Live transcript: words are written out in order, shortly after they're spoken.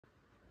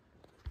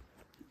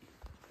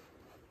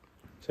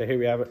So here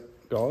we have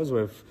it, guys.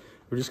 We've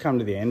just come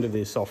to the end of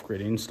this off-grid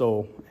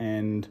install,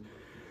 and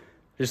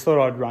just thought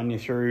I'd run you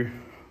through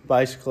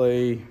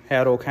basically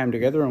how it all came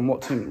together and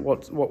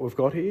what we've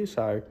got here.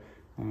 So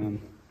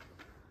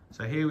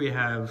here we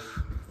have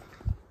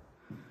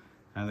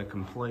the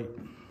complete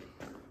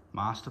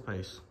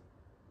masterpiece.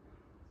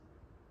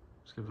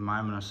 Just give a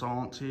moment of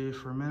silence here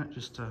for a minute,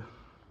 just to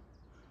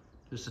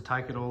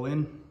take it all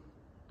in.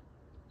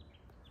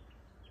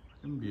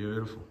 Looking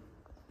beautiful.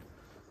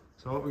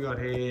 So what we got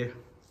here,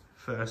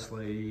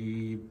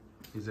 firstly,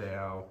 is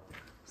the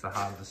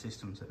heart of the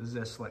system. So this is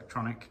our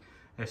Selectronic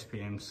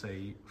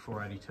SPMC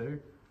 482,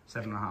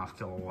 7.5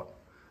 kilowatt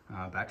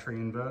battery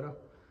inverter.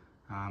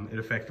 It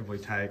effectively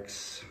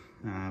takes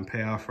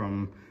power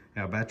from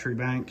our battery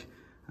bank,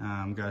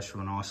 goes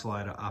through an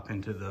isolator up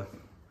into the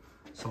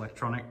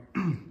Selectronic,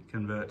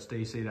 converts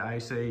DC to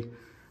AC,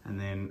 and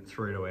then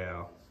through to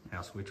our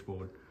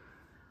switchboard.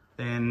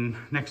 Then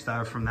next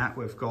over from that,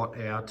 we've got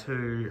our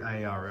two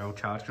AERL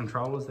charge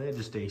controllers there,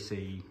 just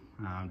DC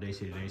to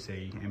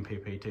DC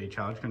MPPT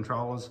charge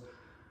controllers.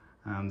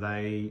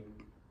 They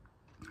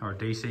are a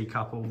DC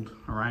coupled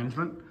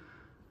arrangement.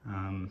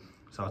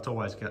 So it's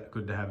always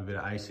good to have a bit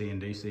of AC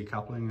and DC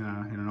coupling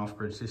in an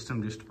off-grid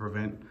system, just to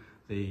prevent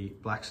the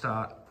black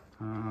start,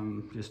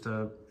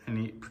 to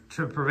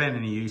prevent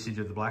any usage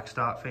of the black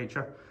start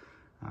feature.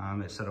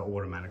 It sort of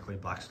automatically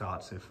black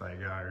starts if they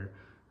go,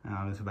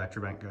 if the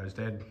battery bank goes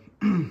dead.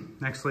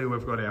 Nextly,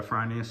 we've got our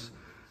Fronius.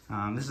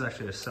 This is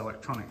actually a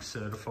Selectronic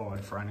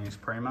certified Fronius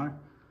Primo.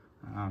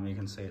 You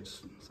can see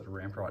it's sort of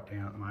ramped right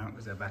down at the moment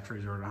because our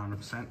batteries are at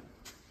 100%.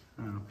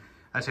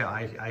 That's our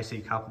AC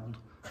coupled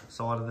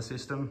side of the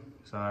system.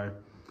 So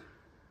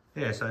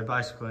yeah, so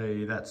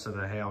basically that's sort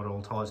of how it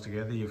all ties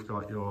together. You've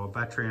got your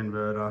battery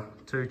inverter,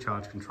 two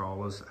charge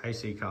controllers,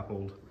 AC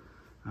coupled.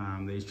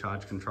 These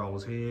charge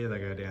controllers here, they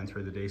go down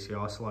through the DC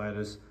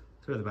isolators,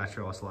 through the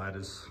battery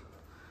isolators,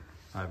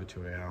 over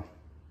to our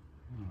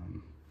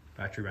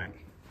battery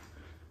bank.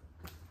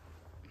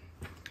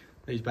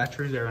 These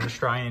batteries are an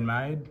Australian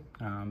made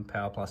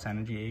PowerPlus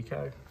Energy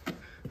Eco,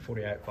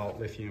 48 volt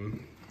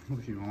lithium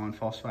iron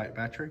phosphate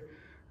battery.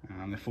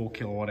 They're 4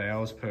 kilowatt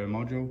hours per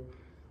module.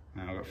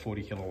 I've got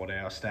 40 kilowatt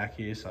hour stack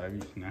here, so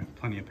you know,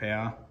 plenty of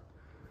power.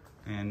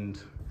 And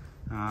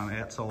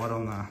outside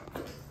on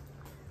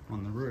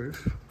the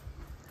roof,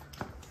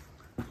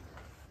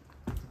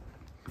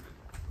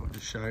 I'll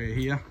just show you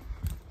here.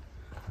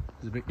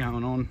 There's a bit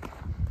going on.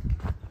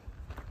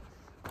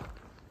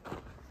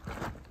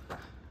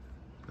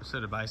 I've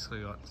sort of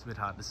basically got, it's a bit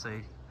hard to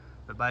see,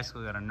 but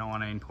basically got a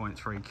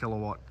 19.3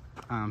 kilowatt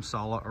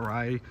solar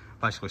array,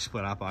 basically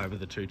split up over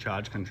the two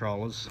charge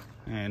controllers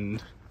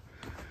and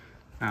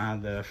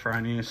the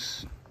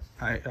Fronius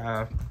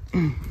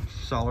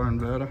solar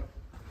inverter.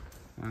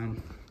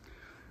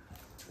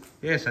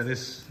 Yeah, so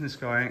this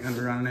guy ain't gonna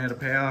be running out of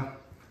power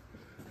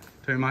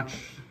too much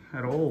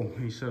at all.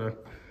 He's sort of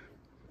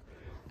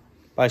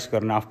basically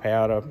got enough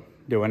power to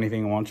do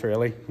anything he wants,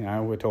 really. You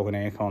know, we're talking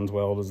air cons,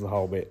 welders, the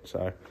whole bit.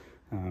 So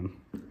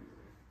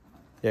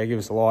yeah, give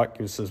us a like,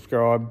 give us a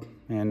subscribe,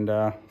 and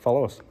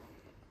follow us.